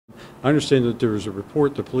I understand that there was a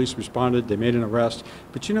report, the police responded, they made an arrest,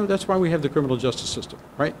 but you know, that's why we have the criminal justice system,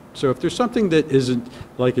 right? So if there's something that isn't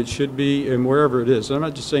like it should be, and wherever it is, and I'm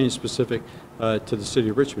not just saying specific to the city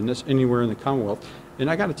of Richmond, that's anywhere in the Commonwealth. And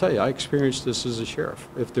I got to tell you, I experienced this as a sheriff.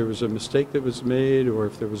 If there was a mistake that was made, or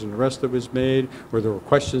if there was an arrest that was made, or there were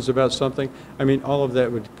questions about something, I mean, all of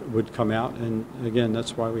that would come out, and again,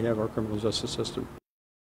 that's why we have our criminal justice system.